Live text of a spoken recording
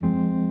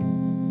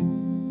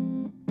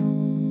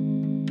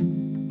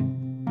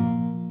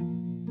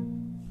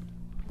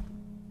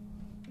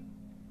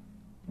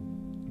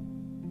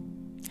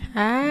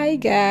Hi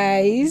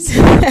guys.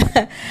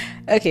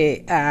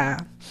 Okay,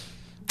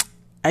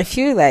 I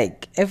feel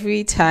like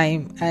every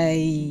time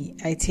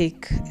I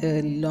take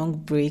a long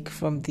break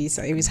from this,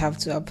 I always have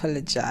to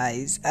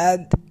apologize.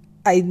 And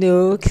I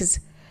know because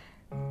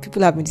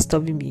people have been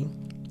disturbing me.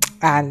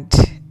 And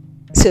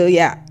so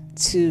yeah,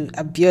 to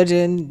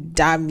Abiodun,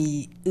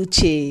 Dami,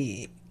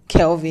 Uche,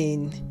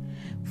 Kelvin,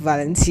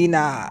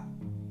 Valentina,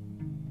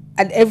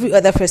 and every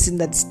other person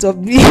that stopped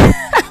me.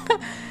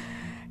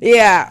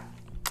 Yeah,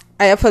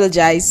 I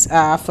apologize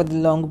for the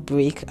long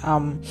break.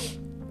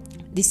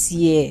 This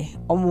year,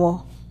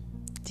 almost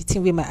the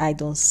thing with my eye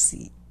don't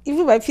see.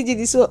 Even my fidget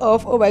is so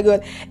off. Oh my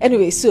god.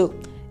 Anyway, so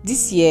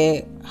this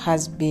year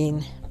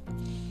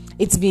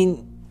it's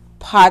been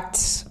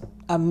part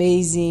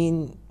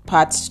amazing,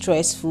 part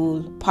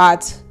stressful,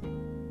 part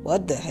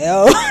what the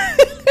hell.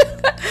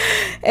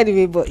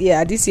 Anyway, but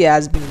yeah, this year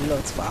has been a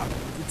lot, fam.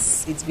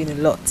 It's been a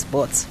lot,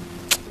 but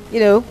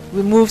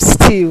we move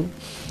still.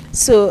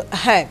 So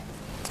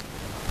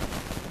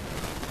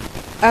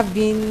I've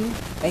been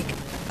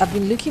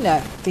looking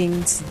at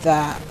things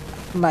that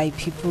my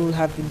people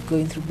have been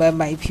going through. By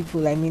my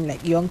people, I mean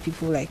like young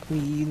people like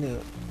me,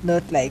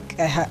 not like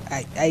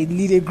I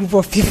lead a group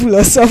of people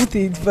or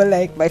something, but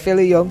like my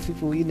fellow young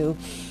people,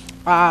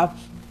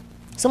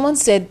 Someone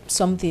said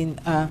something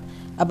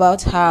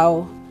about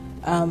how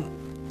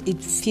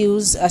it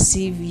feels as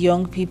if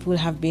young people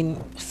have been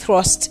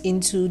thrust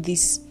into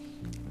this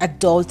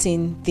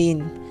adulting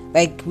thing.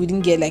 Like we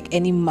didn't get like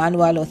any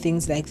manual or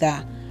things like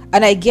that.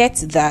 And I get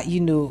that,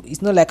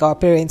 it's not like our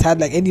parents had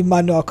like any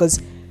manual,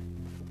 because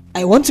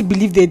I want to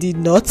believe they did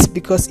not,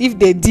 because if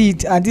they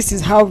did and this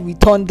is how we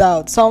turned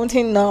out,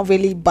 something not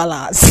really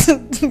balanced,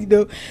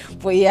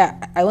 But yeah,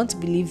 I want to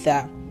believe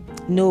that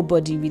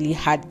nobody really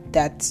had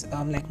that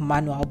like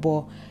manual.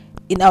 But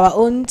in our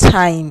own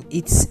time,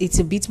 it's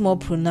a bit more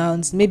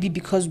pronounced, maybe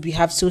because we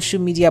have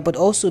social media, but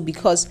also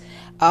because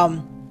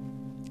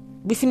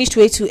we finished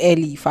way too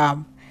early,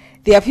 fam.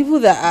 There are people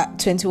that are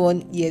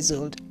 21 years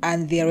old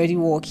and they're already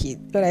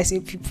working. When I say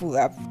people,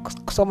 I'm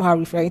somehow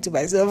referring to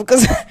myself,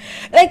 because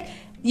like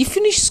you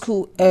finish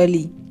school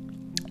early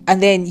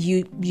and then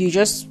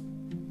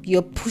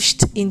you're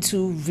pushed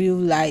into real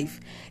life.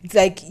 It's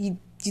like you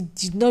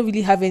did not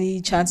really have any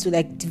chance to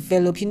like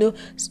develop.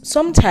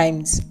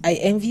 Sometimes I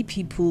envy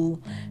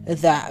people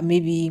that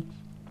maybe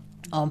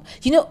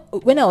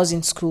when I was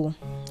in school,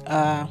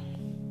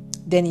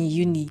 then in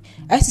uni,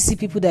 I used to see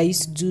people that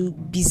used to do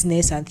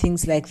business and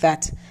things like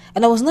that,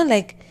 and I was not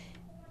like,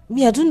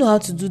 me, I don't know how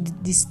to do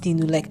this thing.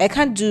 Like I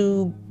can't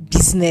do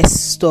business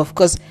stuff,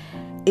 because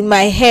in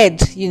my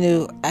head,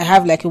 I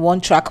have like a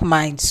one-track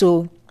mind,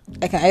 so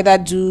I can either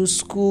do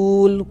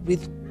school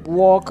with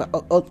work,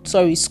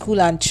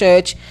 school and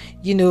church,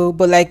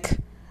 but like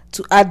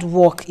to add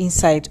work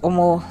inside,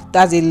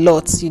 that's a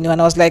lot, and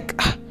I was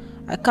like,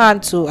 I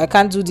can't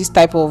do this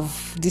type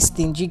of this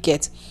thing, you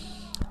get.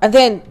 And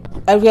then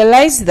I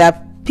realized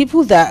that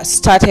people that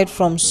started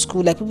from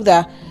school, like people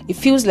that it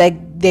feels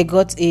like they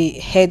got a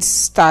head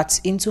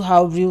start into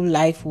how real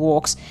life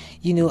works,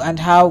 and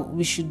how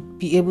we should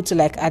be able to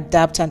like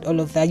adapt and all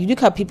of that. You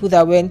look at people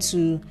that went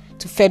to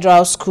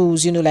federal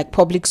schools, like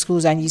public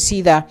schools, and you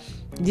see that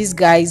these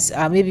guys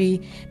are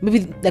maybe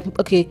like,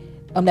 okay,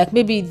 like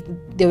maybe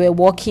they were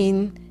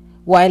working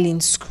while in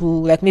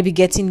school, like maybe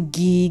getting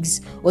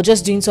gigs or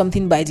just doing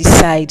something by the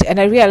side. And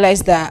I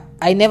realized that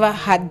I never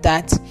had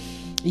that.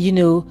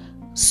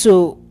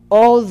 So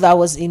all that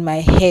was in my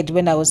head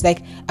when I was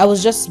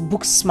just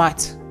book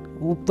smart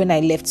when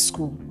I left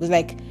school. It was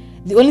like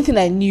the only thing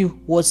I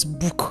knew was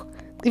book.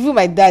 Even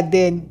my dad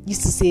then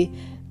used to say,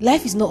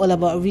 life is not all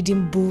about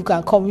reading book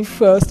and coming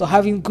first or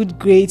having good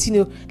grades,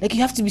 like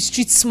you have to be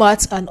street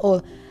smart and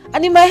all.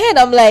 And in my head,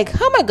 I'm like,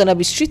 how am I gonna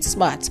be street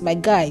smart? My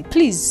guy,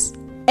 please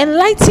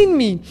enlighten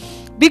me.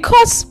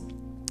 Because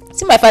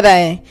see, my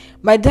father,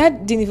 my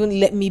dad didn't even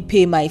let me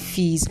pay my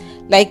fees.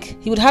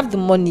 Like he would have the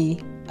money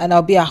and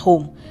I'll be at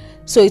home.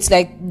 So it's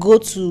like, go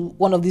to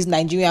one of these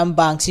Nigerian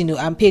banks,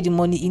 and pay the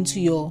money into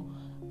your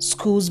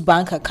school's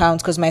bank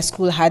account, because my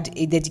school had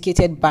a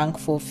dedicated bank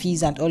for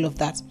fees and all of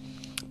that.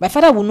 My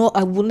father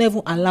would never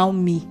allow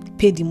me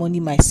pay the money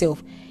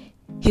myself.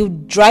 He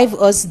would drive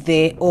us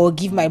there or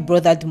give my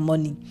brother the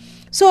money.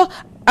 So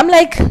I'm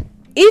like,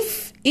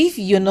 if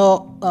you're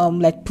not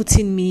like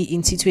putting me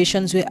in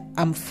situations where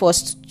I'm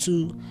forced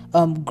to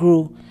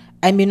grow,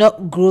 I may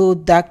not grow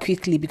that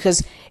quickly,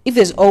 because if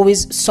there's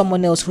always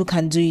someone else who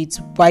can do it,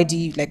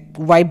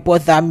 why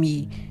bother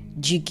me?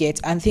 Do you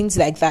get? And things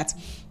like that.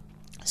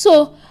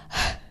 So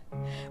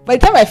by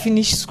the time I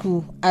finished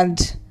school,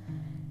 and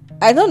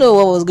I don't know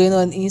what was going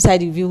on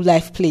inside the real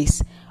life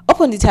place, up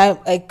until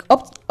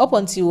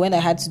when I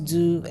had to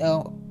do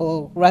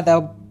or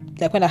rather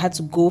like when I had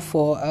to go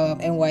for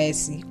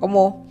NYSC or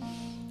more.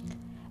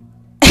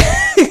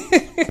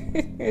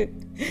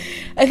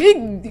 I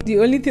think the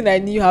only thing I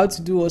knew how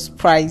to do was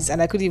price,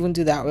 and I couldn't even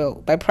do that well.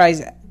 By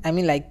price, I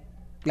mean like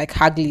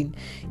haggling.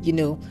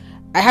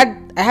 I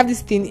have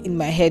this thing in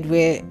my head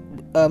where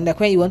like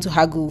when you want to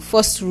haggle,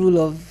 first rule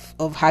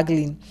of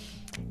haggling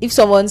if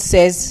someone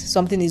says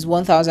something is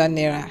 1,000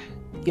 naira,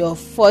 your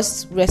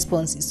first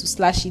response is to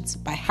slash it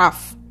by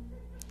half.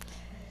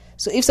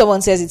 So if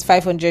someone says it's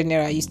 500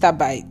 naira, you start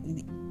by,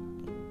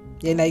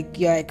 you're like,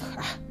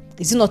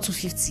 is it not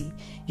 250?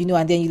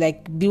 And then you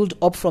like build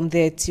up from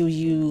there till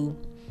you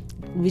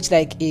reach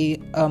like a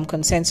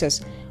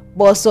consensus.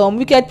 But some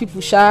wicked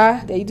people,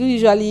 they do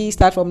usually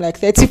start from like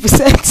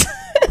 30%.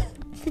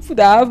 People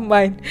that have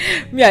mind,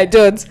 me, I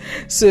don't.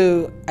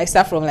 So I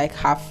start from like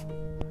half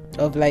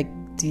of like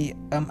the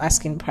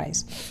asking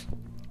price.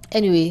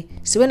 Anyway,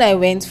 so when I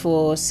went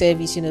for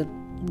service,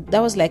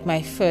 that was like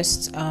my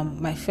first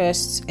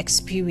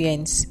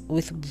experience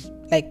with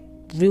like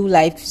real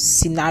life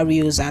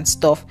scenarios and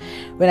stuff,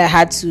 when I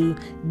had to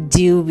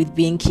deal with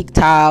being kicked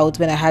out,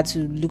 when I had to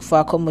look for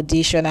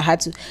accommodation.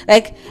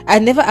 I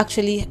never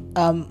actually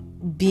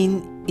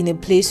been in a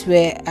place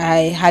where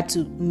I had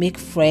to make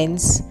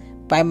friends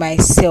by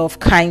myself,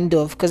 kind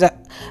of, because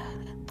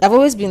I've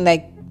always been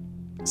like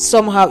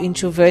somehow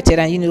introverted,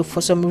 and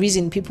for some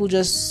reason people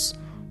just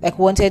like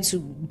wanted to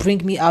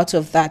bring me out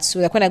of that. So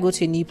like when I go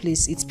to a new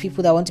place, it's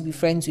people that want to be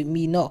friends with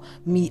me, not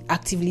me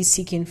actively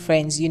seeking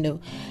friends.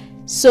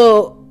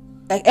 So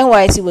like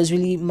NYSC was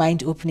really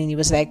mind opening. It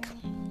was like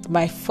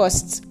my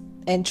first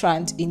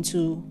entrance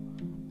into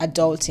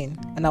adulting,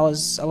 and I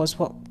was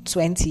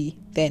 20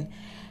 then.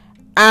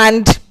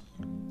 And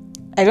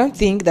I don't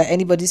think that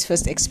anybody's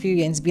first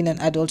experience being an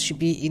adult should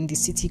be in the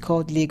city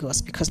called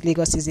Lagos, because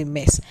Lagos is a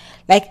mess.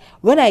 Like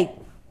when I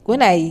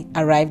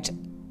arrived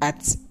at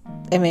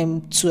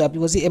MM2,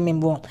 was it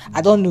MM1?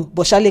 I don't know,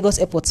 but Lagos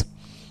Airport,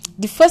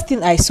 the first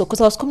thing I saw,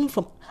 because I was coming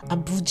from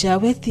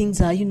Abuja, where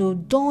things are,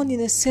 done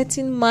in a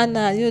certain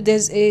manner,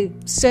 there's a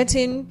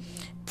certain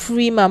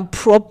prim and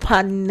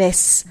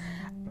properness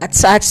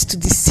attached to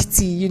the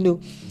city,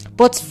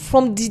 But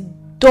from the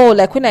door,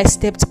 like when I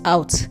stepped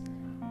out,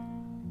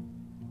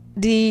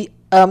 the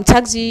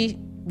taxi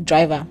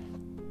driver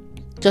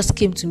just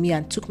came to me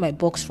and took my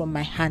box from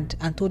my hand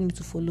and told me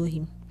to follow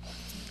him.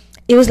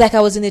 It was like I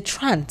was in a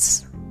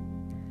trance.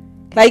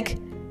 Like,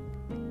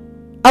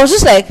 I was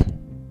just like,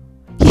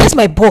 he has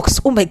my box.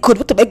 Oh my God,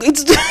 what am I going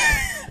to do?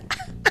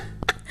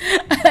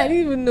 I didn't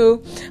even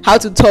know how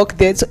to talk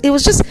then. So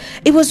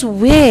it was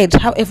weird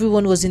how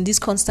everyone was in this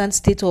constant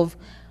state of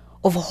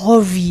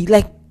hurry.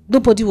 Like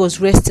nobody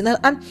was resting.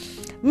 And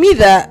me,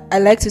 that I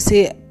like to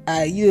say,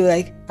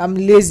 like I'm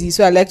lazy,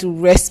 so I like to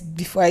rest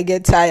before I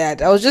get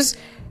tired. I was just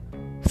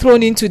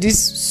thrown into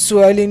this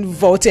swirling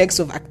vortex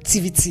of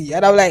activity,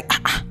 and I'm like,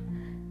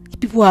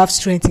 people have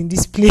strength in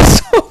this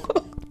place.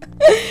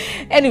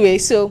 Anyway,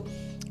 so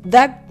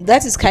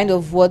that is kind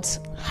of what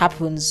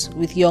happens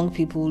with young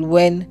people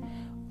when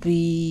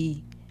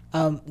we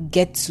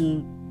get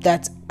to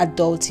that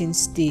adulting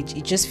stage.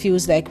 It just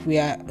feels like we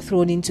are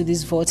thrown into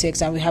this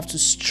vortex, and we have to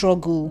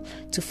struggle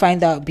to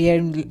find our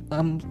bearing.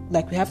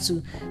 Like we have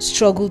to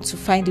struggle to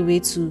find a way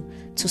to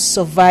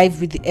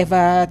survive with the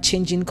ever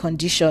changing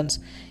conditions.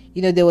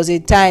 There was a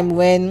time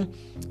when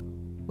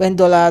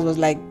dollars was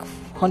like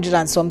 100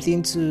 and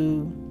something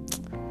to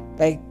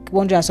like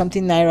 100 and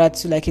something naira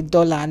to like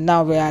 $1, and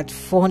now we're at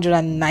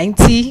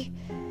 490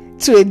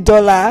 to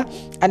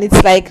 $1, and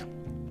it's like,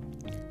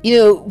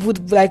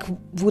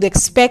 would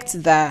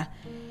expect that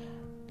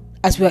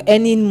as we're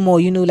earning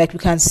more, like we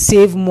can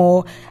save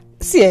more.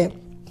 See,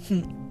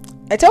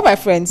 I tell my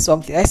friends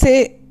something. I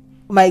say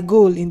my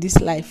goal in this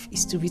life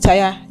is to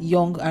retire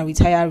young and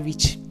retire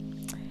rich.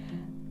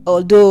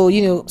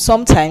 Although,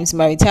 sometimes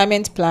my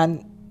retirement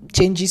plan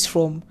changes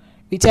from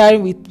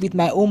retiring with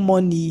my own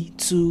money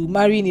to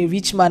marrying a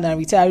rich man and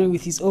retiring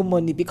with his own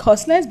money.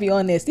 Because let's be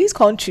honest, this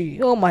country,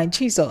 oh my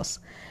Jesus,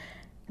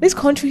 this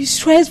country is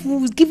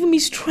stressful. It's giving me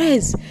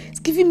stress. It's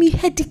giving me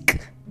headache.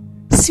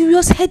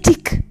 Serious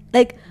headache.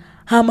 Like,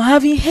 I'm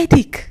having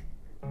headache.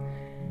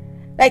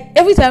 Like,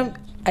 every time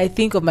I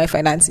think of my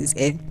finances,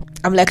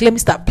 I'm like, let me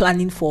start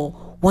planning for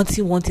one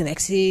thing. Like,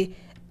 say,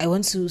 I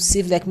want to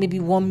save like maybe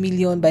 1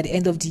 million by the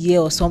end of the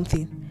year or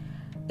something.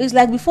 It's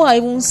like before I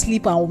even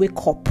sleep and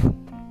wake up,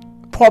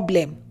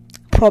 problem,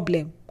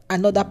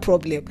 another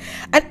problem.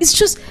 And it's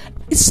just,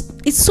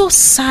 it's so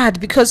sad,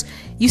 because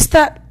you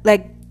start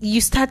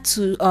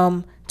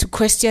to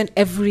question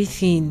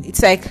everything.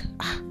 It's like,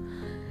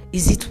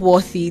 is it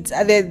worth it?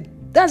 And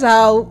then that's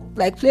how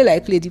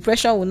play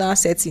depression will now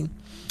set in.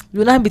 You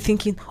will now be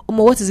thinking,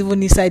 what is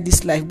even inside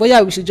this life? But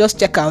yeah, we should just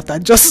check out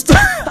and just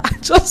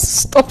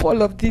stop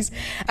all of this.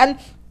 And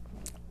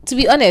to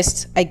be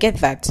honest, I get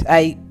that.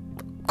 I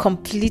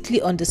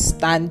completely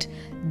understand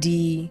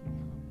the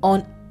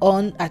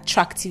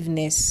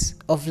unattractiveness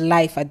of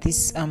life at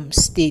this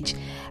stage,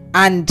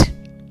 and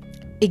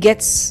it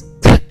gets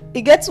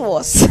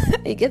worse.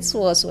 It gets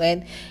worse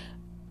when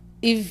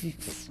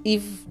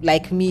if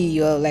like me,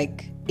 you're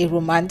like a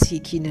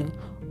romantic,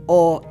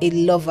 or a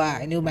lover.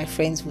 I know my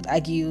friends would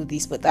argue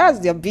this, but that's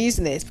their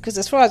business, because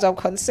as far as I'm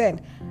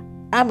concerned,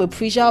 I'm a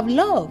preacher of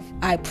love.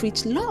 I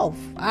preach love.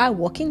 I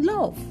walk in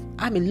love.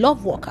 I'm a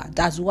love walker.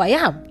 That's who I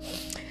am.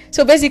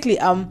 So basically,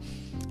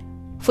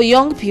 for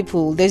young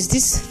people, there's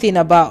this thing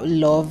about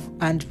love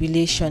and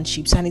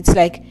relationships, and it's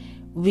like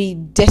we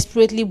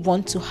desperately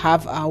want to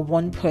have our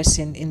one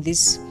person in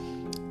this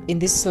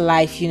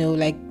life,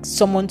 like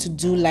someone to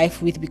do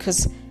life with,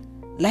 because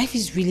life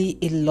is really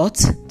a lot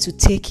to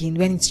take in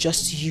when it's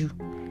just you.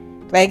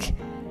 Like,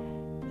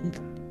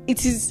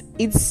 it's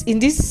in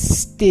this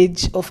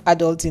stage of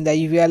adulting that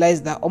you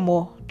realize that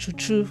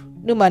true,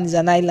 no man is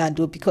an island,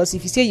 though, because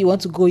if you say you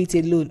want to go it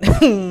alone,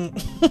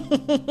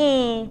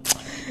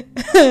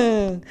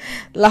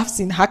 laughs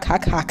in hack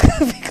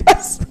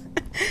because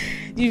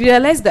you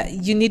realize that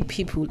you need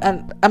people.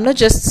 And I'm not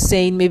just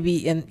saying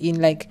maybe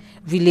in like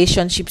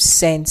relationship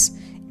sense.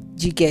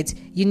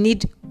 You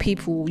need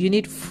people, you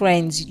need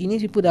friends, you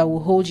need people that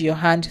will hold your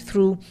hand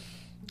through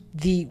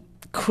the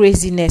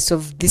craziness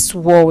of this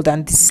world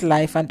and this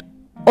life and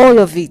all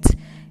of it.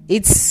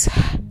 It's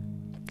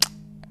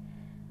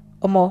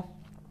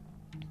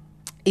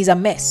a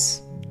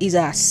mess. It's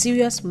a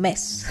serious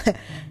mess.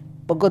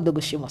 But God don't go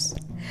shame us.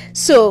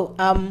 So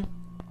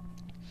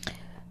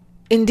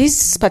in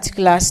this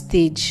particular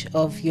stage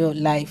of your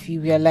life, you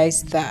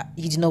realize that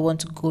you do not want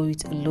to go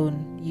it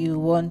alone. You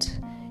want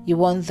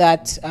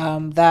that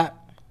that,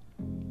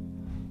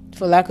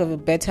 for lack of a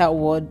better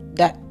word,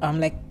 that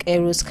like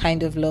Eros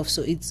kind of love.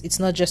 So it's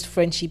not just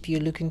friendship you're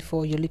looking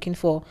for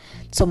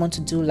someone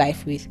to do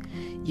life with,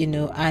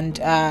 and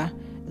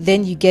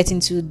then you get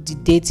into the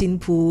dating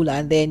pool,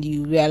 and then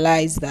you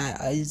realize that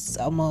it's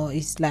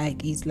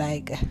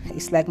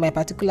like my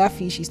particular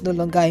fish is no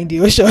longer in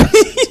the ocean.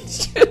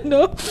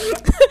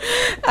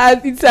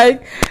 And it's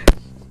like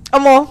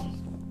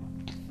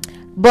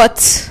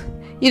but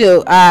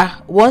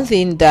one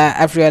thing that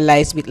I've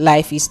realized with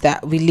life is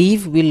that we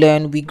live, we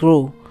learn, we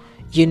grow,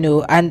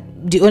 and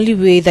the only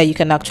way that you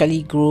can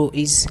actually grow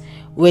is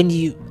when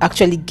you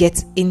actually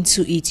get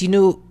into it.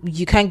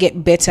 You can't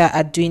get better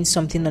at doing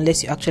something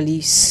unless you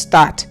actually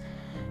start.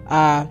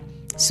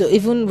 So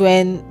even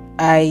when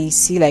I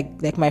see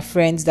like my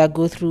friends that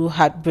go through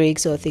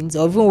heartbreaks or things,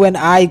 or even when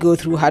I go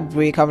through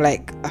heartbreak, I'm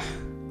like,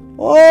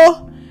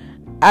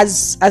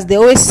 as they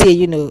always say,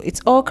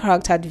 it's all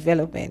character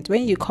development.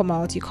 When you come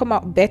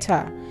out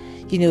better.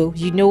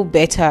 You know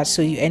better,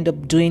 so you end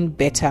up doing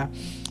better.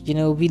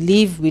 We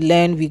live, we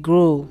learn, we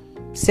grow.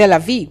 C'est la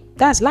vie.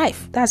 That's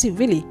life. That's it,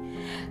 really.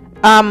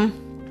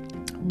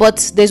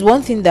 But there's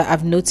one thing that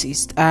I've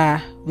noticed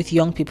with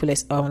young people,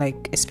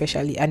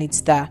 especially, and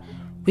it's that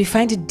we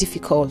find it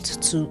difficult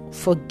to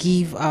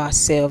forgive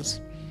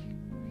ourselves.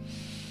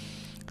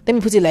 Let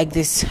me put it like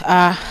this: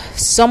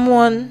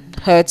 someone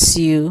hurts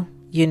you,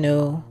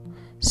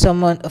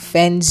 someone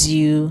offends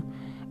you,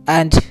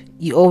 and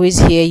you always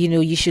hear,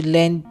 you should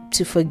learn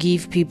to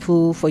forgive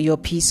people for your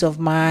peace of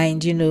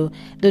mind. Though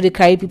they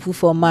carry people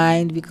for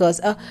mind, because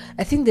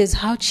I think there's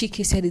how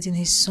Chike said it in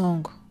his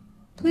song.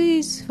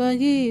 Please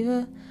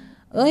forgive.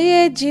 Oh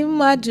yeah,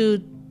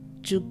 Jimadu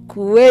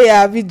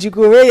Jukuweya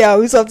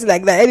or something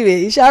like that.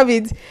 Anyway, it shall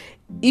mean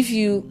if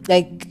you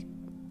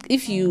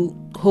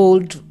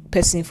hold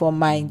person for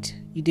mind,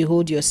 you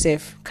hold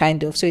yourself,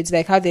 kind of. So it's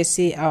like how they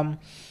say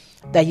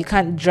that you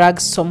can't drag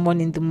someone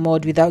in the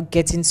mud without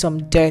getting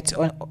some dirt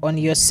on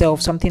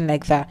yourself, something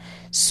like that.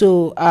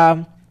 So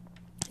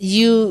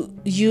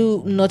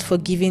you not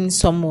forgiving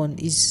someone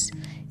is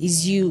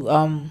you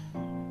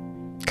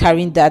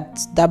carrying that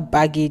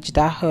baggage,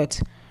 that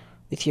hurt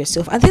with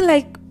yourself. And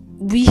then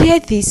we hear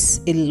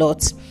this a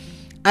lot,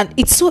 and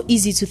it's so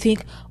easy to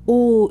think,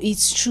 oh,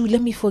 it's true,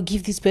 let me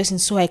forgive this person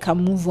so I can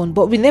move on.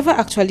 But we never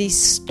actually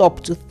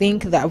stop to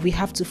think that we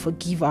have to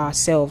forgive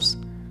ourselves.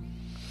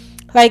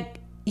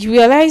 You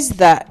realize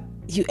that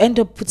you end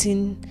up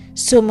putting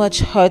so much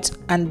hurt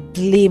and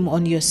blame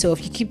on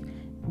yourself. You keep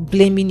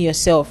blaming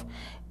yourself.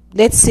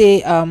 Let's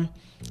say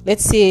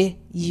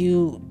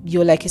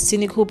you're like a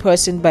cynical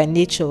person by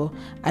nature,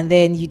 and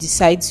then you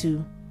decide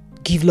to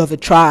give love a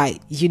try,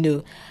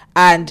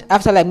 and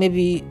after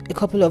maybe a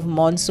couple of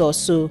months or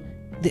so,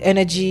 the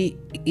energy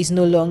is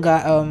no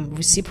longer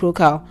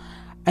reciprocal,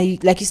 and you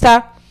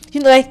start,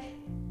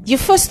 your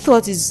first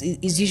thought is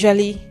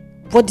usually,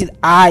 what did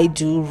I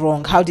do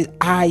wrong? How did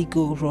I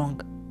go wrong?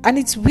 And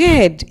it's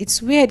weird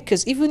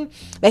because even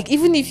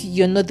if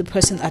you're not the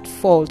person at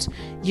fault,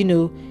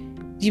 you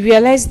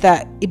realize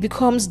that it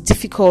becomes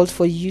difficult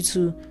for you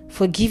to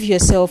forgive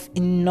yourself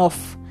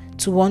enough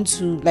to want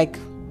to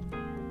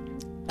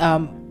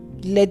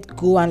let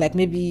go and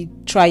maybe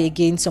try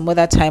again some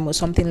other time or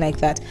something like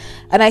that.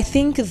 And I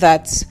think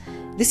that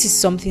this is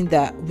something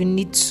that we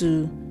need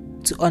to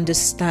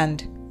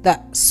understand,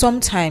 that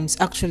sometimes,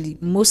 actually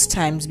most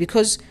times,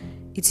 because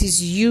it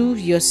is you,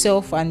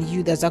 yourself, and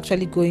you that's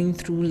actually going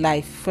through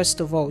life.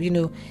 First of all,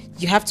 you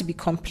have to be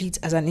complete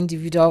as an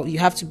individual. You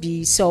have to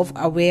be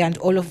self-aware and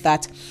all of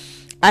that.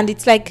 And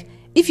it's like,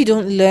 if you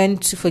don't learn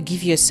to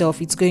forgive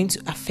yourself, it's going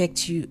to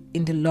affect you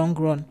in the long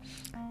run.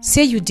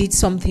 Say you did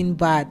something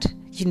bad,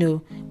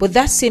 but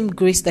that same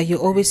grace that you're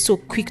always so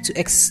quick to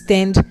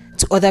extend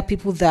to other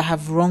people that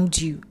have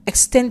wronged you,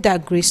 extend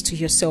that grace to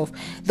yourself.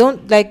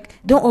 Don't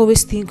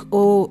always think,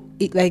 oh,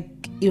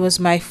 it was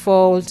my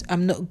fault,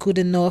 I'm not good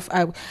enough,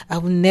 I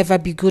will never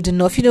be good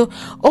enough.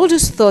 All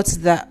those thoughts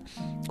that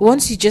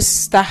once you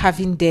just start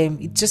having them,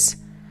 it just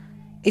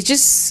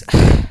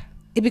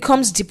it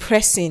becomes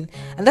depressing.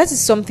 And that is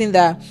something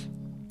that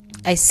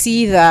I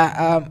see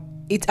that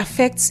it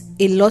affects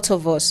a lot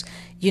of us.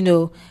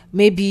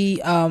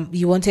 Maybe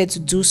you wanted to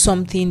do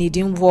something, it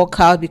didn't work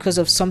out because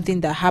of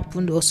something that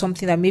happened, or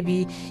something that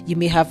maybe you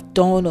may have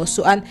done or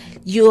so, and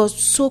you're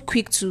so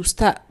quick to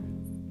start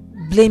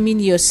blaming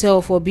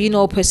yourself or being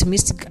all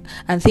pessimistic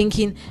and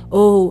thinking,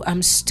 oh,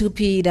 I'm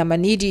stupid, I'm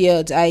an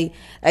idiot, I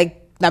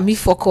let me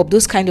fuck up,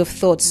 those kind of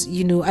thoughts,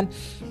 and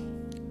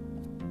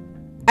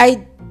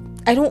I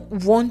don't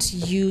want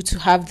you to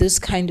have those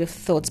kind of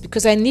thoughts,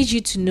 because I need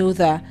you to know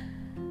that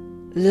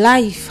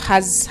life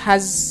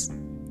has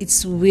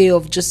its way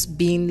of just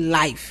being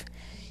life.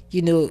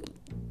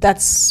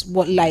 That's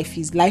what life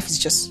is. Life is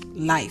just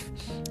life.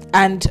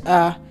 And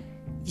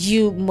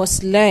you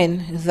must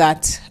learn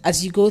that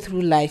as you go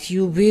through life,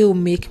 you will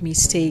make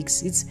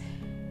mistakes.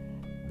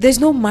 There's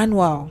no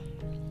manual.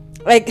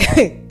 Like,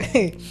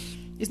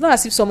 it's not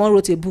as if someone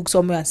wrote a book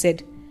somewhere and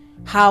said,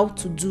 how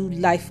to do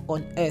life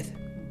on earth.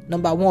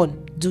 Number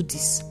 1, do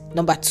this.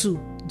 Number 2,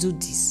 do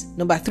this.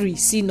 Number 3,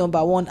 see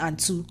number 1 and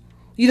 2.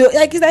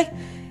 It's like,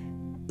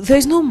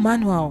 there's no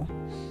manual.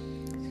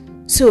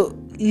 So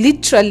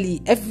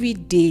literally every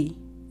day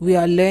we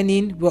are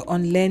learning, we're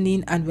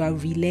unlearning, and we're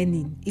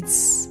relearning.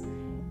 It's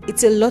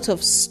a lot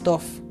of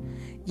stuff,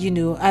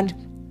 and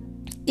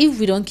if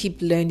we don't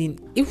keep learning,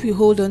 if we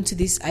hold on to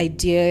these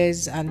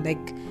ideas and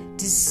like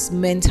these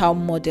mental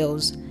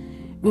models,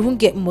 we won't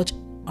get much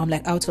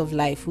out of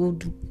life.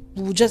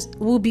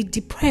 We'll be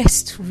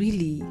depressed,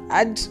 really.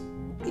 And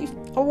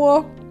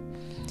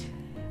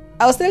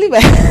I was telling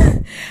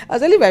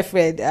my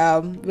friend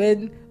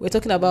when we're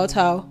talking about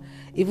how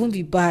it won't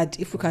be bad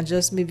if we can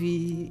just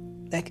maybe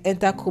like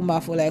enter coma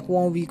for like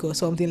 1 week or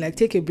something, like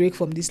take a break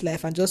from this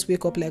life and just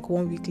wake up like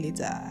 1 week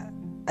later.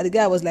 And the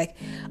guy was like,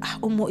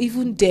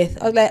 even death.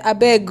 I was like, I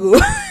beg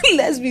you,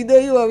 let's be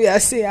doing what we are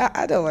saying.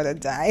 I don't want to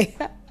die.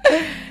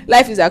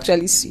 Life is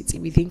actually sweet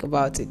if you think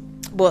about it,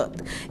 but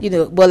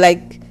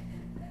like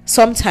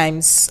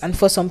sometimes, and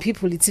for some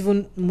people, it's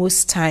even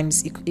most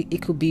times,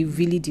 it could be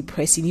really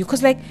depressing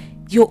because like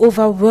you're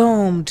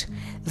overwhelmed.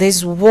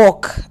 There's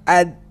work,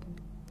 and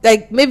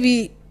like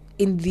maybe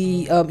in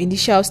the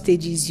initial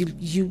stages,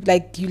 you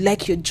like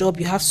your job,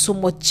 you have so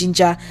much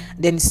ginger.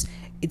 Then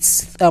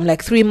it's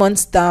like 3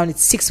 months down,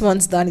 it's 6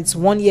 months down, it's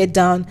 1 year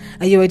down,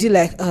 and you're already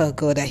like, oh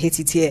god, I hate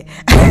it here.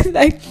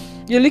 Like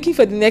you're looking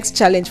for the next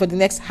challenge, for the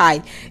next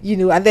high,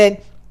 and then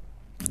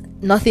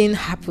nothing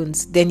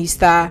happens. Then you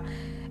start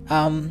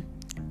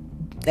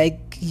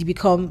like you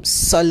become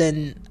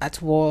sullen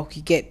at work,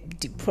 you get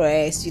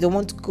depressed, you don't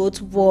want to go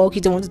to work,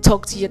 you don't want to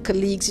talk to your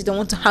colleagues, you don't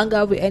want to hang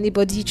out with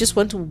anybody, you just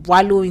want to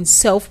wallow in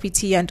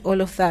self-pity and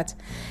all of that.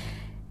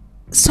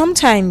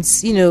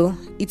 Sometimes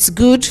it's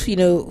good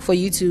for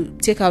you to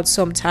take out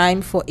some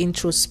time for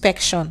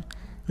introspection,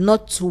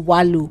 not to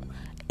wallow.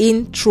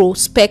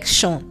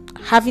 Introspection,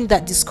 having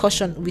that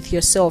discussion with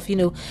yourself,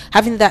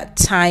 having that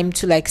time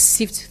to like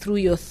sift through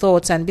your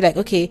thoughts and be like,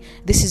 okay,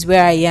 this is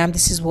where I am,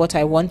 this is what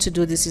I want to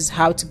do, this is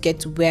how to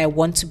get to where I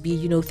want to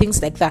be,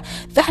 things like that.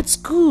 That's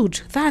good.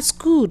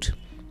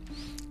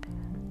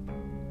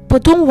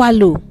 But don't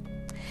wallow,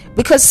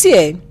 because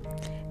see,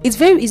 it's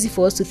very easy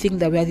for us to think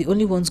that we are the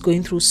only ones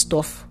going through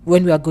stuff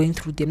when we are going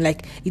through them.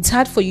 Like it's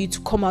hard for you to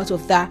come out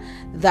of that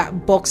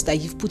box that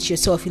you've put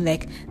yourself in,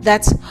 like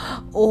that,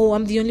 oh,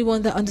 I'm the only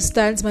one that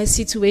understands my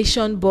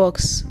situation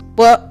box.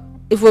 But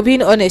if we're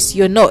being honest,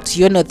 you're not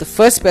the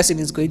first person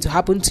it's going to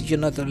happen to, you're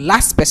not the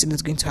last person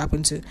it's going to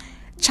happen to.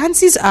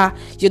 Chances are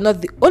you're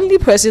not the only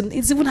person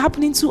it's even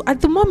happening to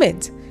at the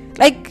moment.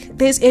 Like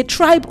there's a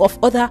tribe of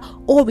other,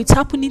 oh, it's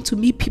happening to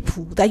me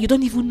people that you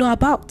don't even know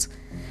about.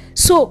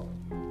 So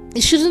it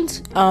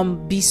shouldn't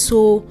be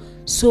so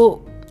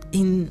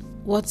in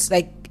what's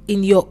like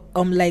in your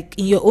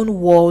in your own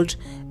world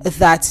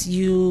that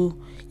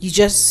you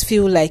just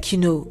feel like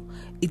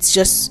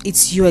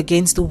it's you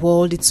against the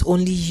world. It's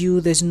only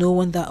you. There's no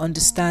one that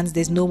understands.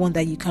 There's no one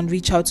that you can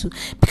reach out to,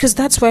 because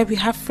that's why we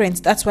have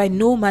friends. That's why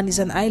no man is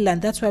an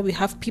island. That's why we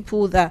have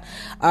people that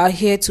are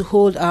here to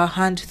hold our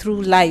hand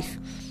through life.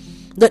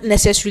 Not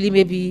necessarily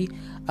maybe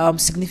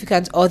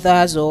significant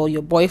others or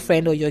your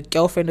boyfriend or your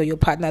girlfriend or your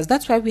partners.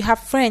 That's why we have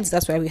friends.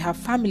 That's why we have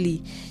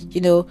family.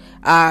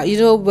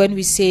 When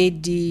we say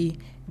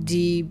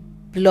the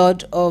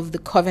blood of the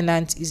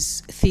covenant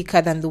is thicker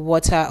than the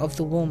water of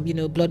the womb,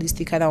 blood is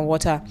thicker than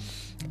water.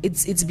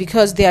 It's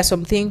because there are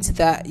some things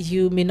that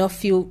you may not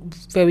feel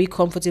very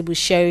comfortable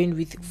sharing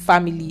with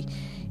family,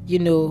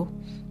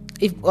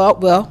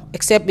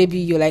 except maybe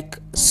you're like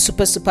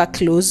super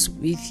close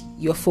with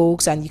your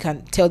folks and you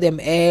can tell them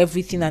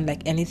everything and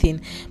like anything.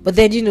 But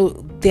then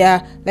they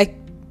are like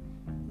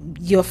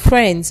your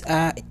friends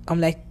are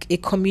like a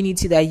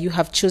community that you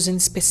have chosen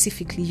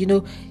specifically.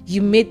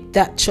 You made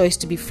that choice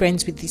to be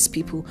friends with these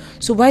people,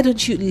 so why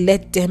don't you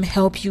let them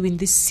help you in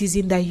this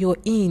season that you're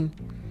in?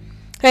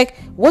 Like,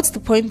 what's the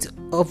point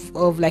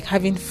of like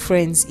having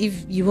friends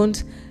if you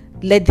won't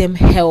let them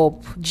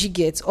help. Do you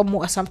get?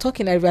 Almost as I'm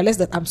talking, I realize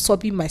that I'm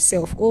sobbing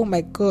myself. Oh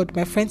my God,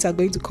 my friends are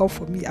going to come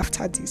for me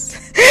after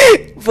this.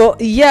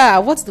 But yeah,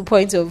 what's the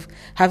point of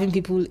having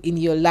people in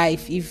your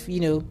life if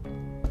you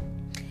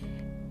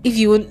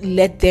won't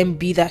let them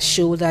be that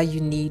shoulder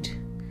you need?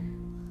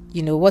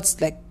 What's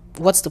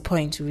the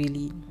point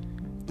really?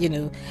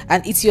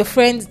 And it's your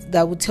friend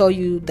that will tell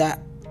you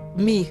that,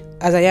 me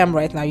as I am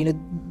right now,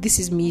 this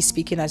is me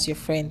speaking as your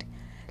friend,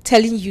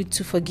 telling you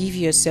to forgive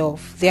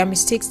yourself. There are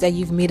mistakes that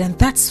you've made, and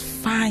that's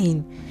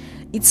fine.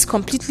 It's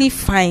completely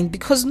fine,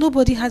 because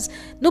nobody has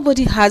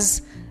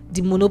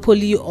the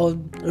monopoly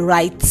on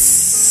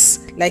rights.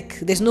 Like,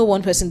 there's no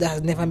one person that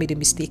has never made a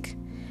mistake.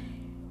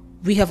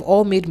 We have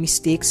all made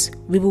mistakes.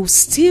 We will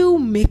still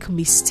make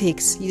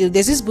mistakes.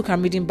 There's this book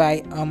I'm reading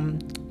by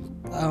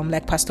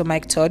like Pastor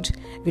Mike Todd,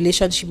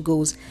 Relationship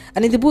Goals,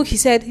 and in the book he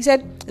said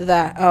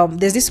that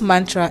there's this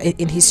mantra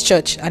in his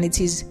church, and it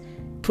is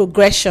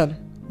progression,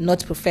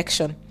 not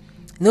perfection.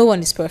 No one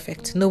is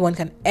perfect. No one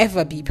can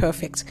ever be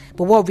perfect.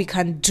 But what we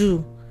can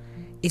do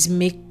is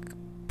make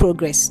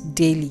progress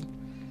daily.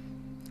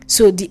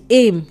 So the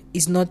aim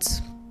is not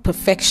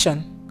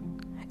perfection,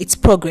 it's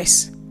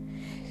progress.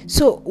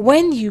 So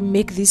when you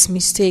make these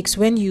mistakes,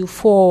 when you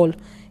fall,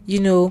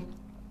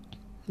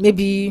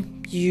 maybe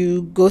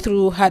you go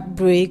through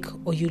heartbreak,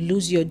 or you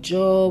lose your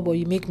job, or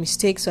you make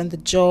mistakes on the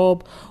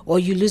job, or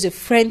you lose a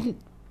friend,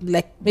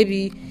 like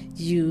maybe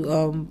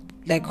you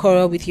like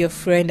quarrel with your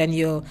friend and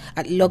you're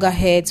at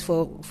loggerheads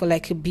for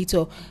like a bit,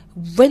 or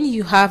when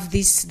you have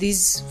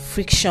these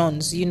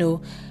frictions,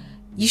 you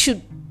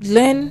should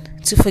learn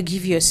to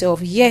forgive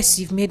yourself. Yes,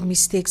 you've made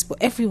mistakes, but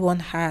everyone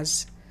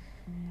has.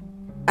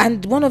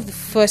 And one of the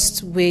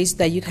first ways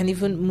that you can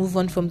even move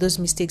on from those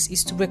mistakes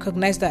is to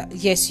recognize that,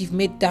 yes, you've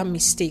made that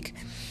mistake,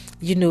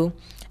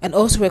 and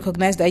also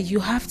recognize that you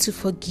have to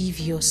forgive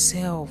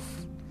yourself.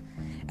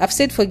 I've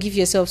said forgive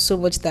yourself so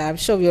much that I'm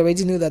sure we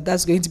already know that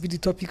that's going to be the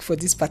topic for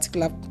this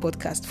particular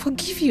podcast.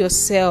 Forgive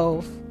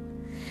yourself.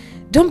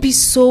 Don't be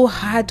so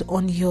hard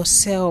on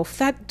yourself.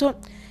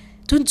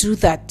 Don't do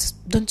that.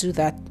 Don't do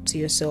that to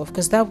yourself,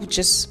 because that would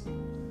just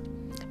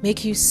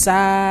make you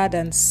sad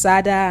and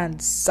sadder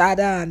and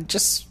sadder and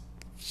just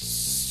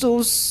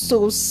so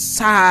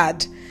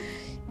sad.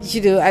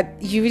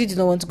 You really do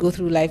not want to go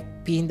through life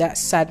being that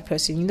sad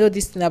person.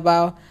 This thing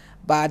about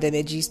bad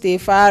energy, stay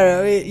far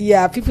away.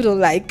 Yeah, people don't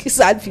like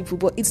sad people,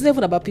 but it's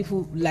never about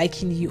people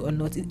liking you or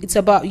not. It's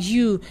about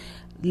you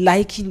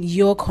liking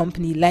your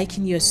company,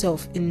 liking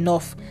yourself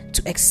enough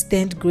to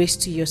extend grace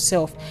to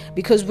yourself.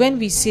 Because when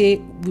we say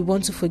we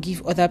want to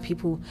forgive other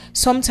people,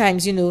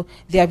 sometimes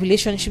there are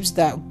relationships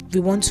that we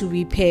want to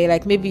repair.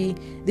 Like maybe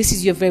this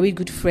is your very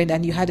good friend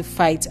and you had a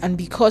fight, and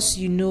because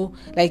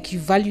like you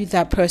value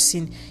that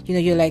person,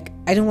 you're like,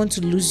 I don't want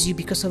to lose you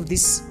because of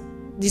this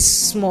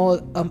small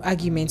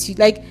argument.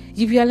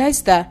 You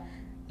realize that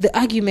the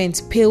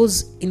argument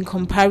pales in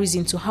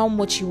comparison to how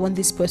much you want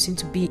this person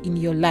to be in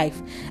your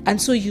life.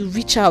 And so you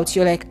reach out,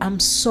 you're like,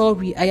 I'm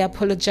sorry, I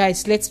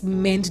apologize, let's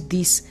mend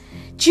this.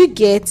 Do you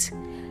get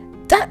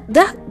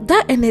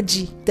that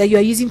energy that you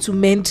are using to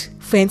mend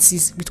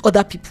fences with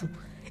other people?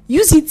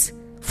 Use it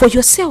for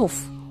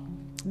yourself.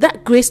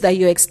 That grace that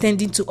you're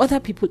extending to other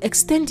people,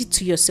 extend it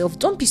to yourself.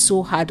 Don't be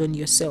so hard on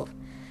yourself.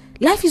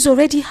 Life is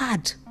already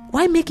hard.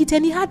 Why make it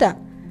any harder?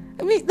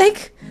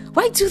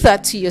 Why do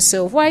that to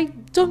yourself? Why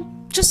don't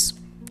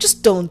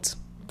just don't.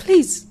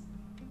 Please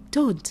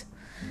don't.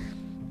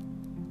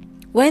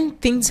 When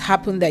things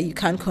happen that you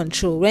can't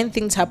control, when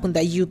things happen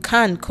that you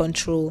can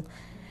control,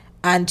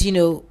 and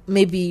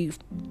maybe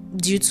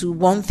due to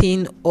one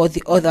thing or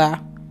the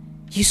other,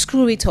 you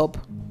screw it up,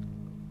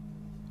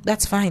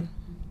 that's fine.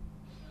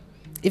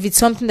 If it's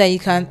something that you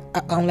can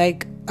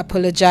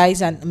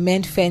apologize and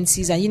mend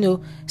fences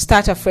and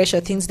start afresh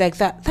or things like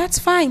that, that's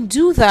fine.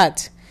 Do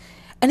that.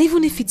 And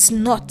even if it's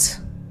not,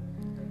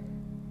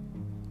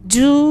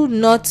 do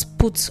not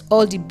put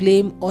all the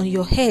blame on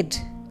your head.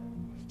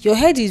 Your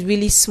head is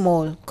really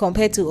small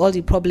compared to all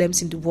the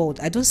problems in the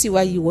world. I don't see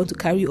why you want to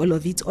carry all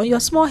of it on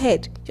your small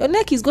head. Your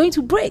neck is going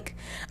to break.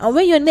 And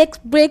when your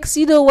neck breaks,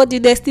 you know what the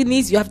next thing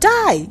is? You have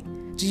died.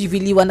 Do you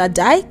really want to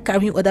die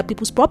carrying other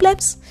people's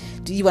problems?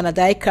 Do you want to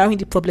die carrying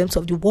the problems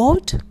of the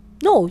world?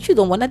 No, you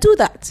don't want to do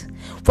that.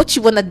 What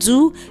you want to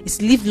do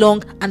is live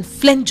long and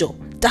flenjo.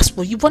 That's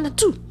what you want to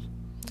do.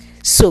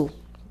 So,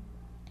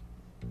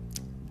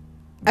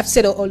 I've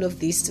said all of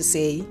this to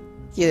say,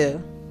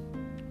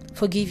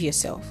 forgive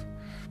yourself.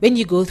 When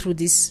you go through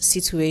these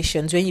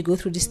situations, when you go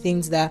through these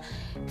things that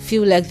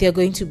feel like they're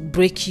going to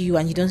break you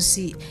and you don't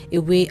see a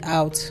way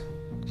out,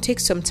 take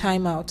some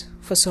time out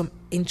for some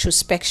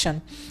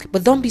introspection.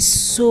 But don't be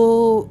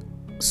so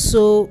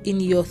in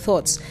your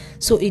thoughts,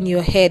 so in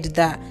your head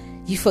that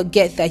you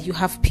forget that you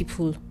have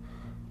people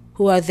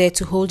who are there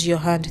to hold your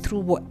hand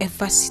through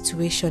whatever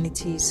situation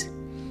it is.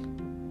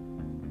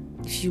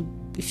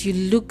 If you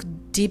look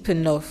deep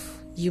enough,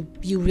 you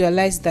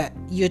realize that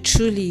you're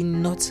truly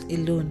not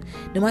alone.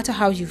 No matter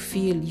how you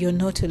feel, you're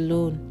not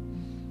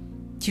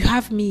You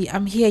have me.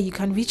 I'm here. You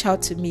can reach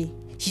out to me.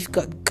 You've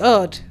got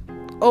God.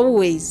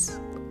 Always.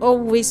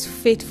 always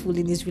faithful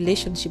in his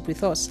relationship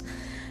with us.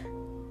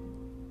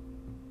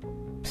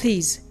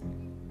 Please,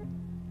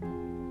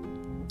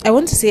 I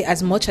want to say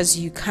as much as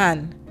you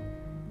can,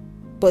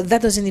 but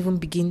that doesn't even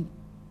begin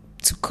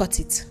to cut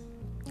it.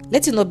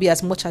 Let it not be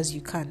as much as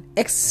you can.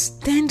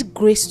 Extend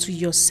grace to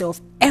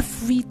yourself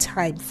every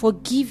time.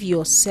 Forgive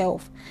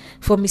yourself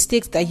for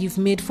mistakes that you've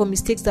made, for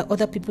mistakes that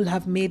other people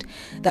have made,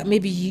 that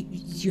maybe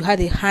you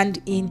had a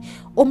hand in,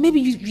 or maybe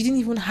you didn't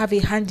even have a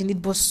hand in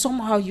it, but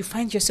somehow you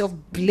find yourself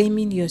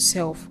blaming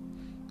yourself.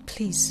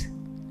 Please,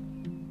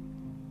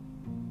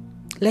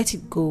 let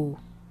it go.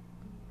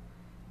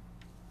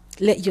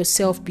 Let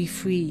yourself be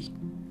free.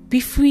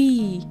 Be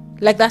free.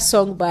 Like that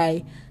song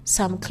by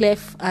Sam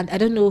Clef, and I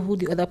don't know who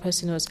the other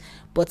person was,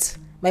 but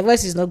my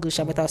voice is not good,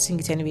 but I'll sing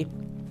it anyway.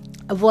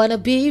 I wanna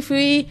be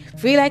free,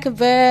 free like a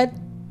bird.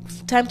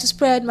 Time to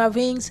spread my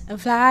wings and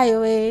fly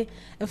away,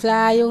 like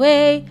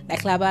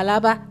laba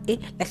laba,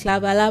 like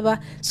laba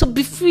laba. So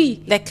be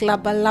free, like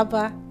laba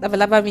laba. Laba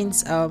laba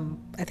means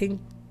I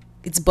think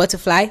it's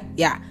butterfly.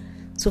 Yeah.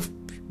 So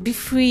be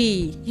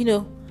free.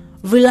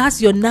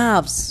 Relax your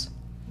nerves,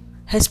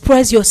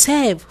 express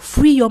yourself,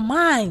 free your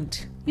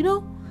mind.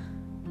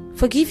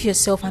 Forgive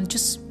yourself and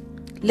just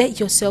let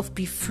yourself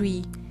be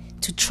free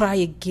to try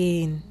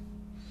again,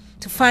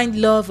 to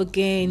find love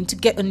again, to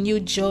get a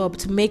new job,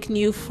 to make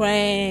new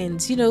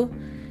friends,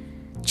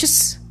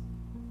 just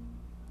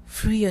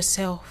free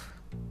yourself.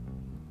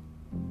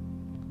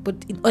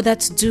 But in order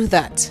to do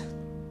that,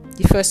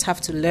 you first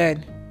have to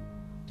learn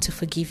to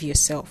forgive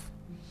yourself.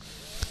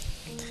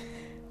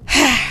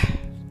 I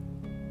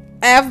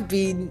have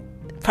been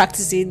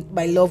practicing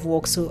my love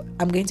walk, so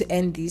I'm going to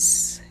end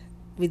this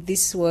with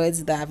these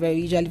words that are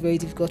usually very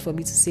difficult for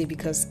me to say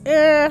because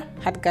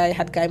hard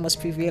guy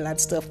must prevail and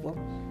stuff. But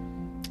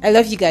I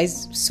love you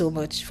guys so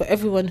much. For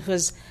everyone who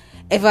has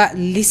ever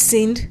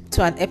listened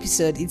to an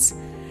episode,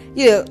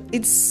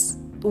 it's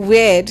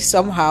weird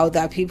somehow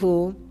that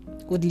people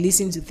would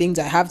listen to things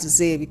I have to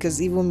say, because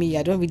even me,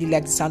 I don't really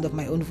like the sound of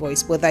my own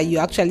voice, but that you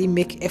actually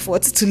make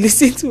efforts to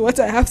listen to what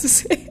I have to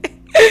say.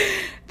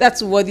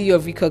 That's worthy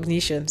of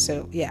recognition.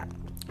 So yeah,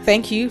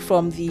 thank you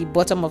from the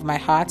bottom of my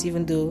heart,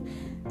 even though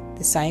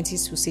the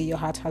scientists who say your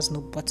heart has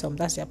no bottom,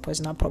 that's their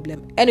personal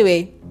problem.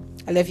 Anyway,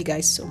 I love you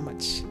guys so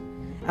much.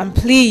 And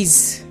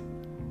please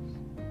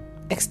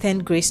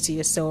extend grace to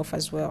yourself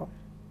as well.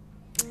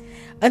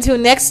 Until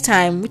next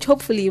time, which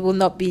hopefully will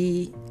not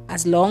be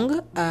as long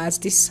as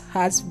this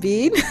has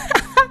been.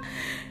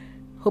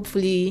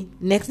 Hopefully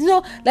next,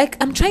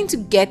 I'm trying to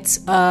get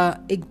a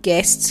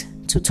guest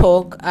to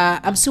talk.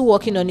 I'm still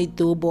working on it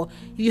though, but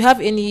if you have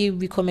any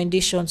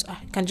recommendations,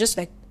 you can just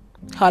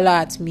holler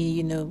at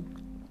me,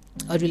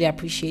 I'd really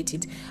appreciate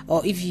it.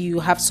 Or if you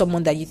have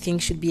someone that you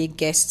think should be a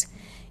guest,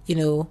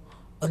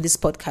 on this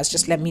podcast,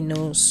 just let me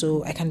know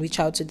so I can reach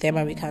out to them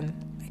and we can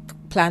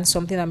plan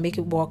something and make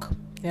it work.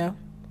 Yeah.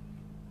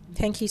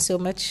 Thank you so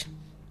much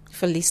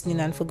for listening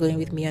and for going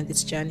with me on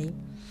this journey.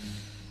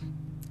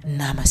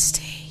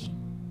 Namaste.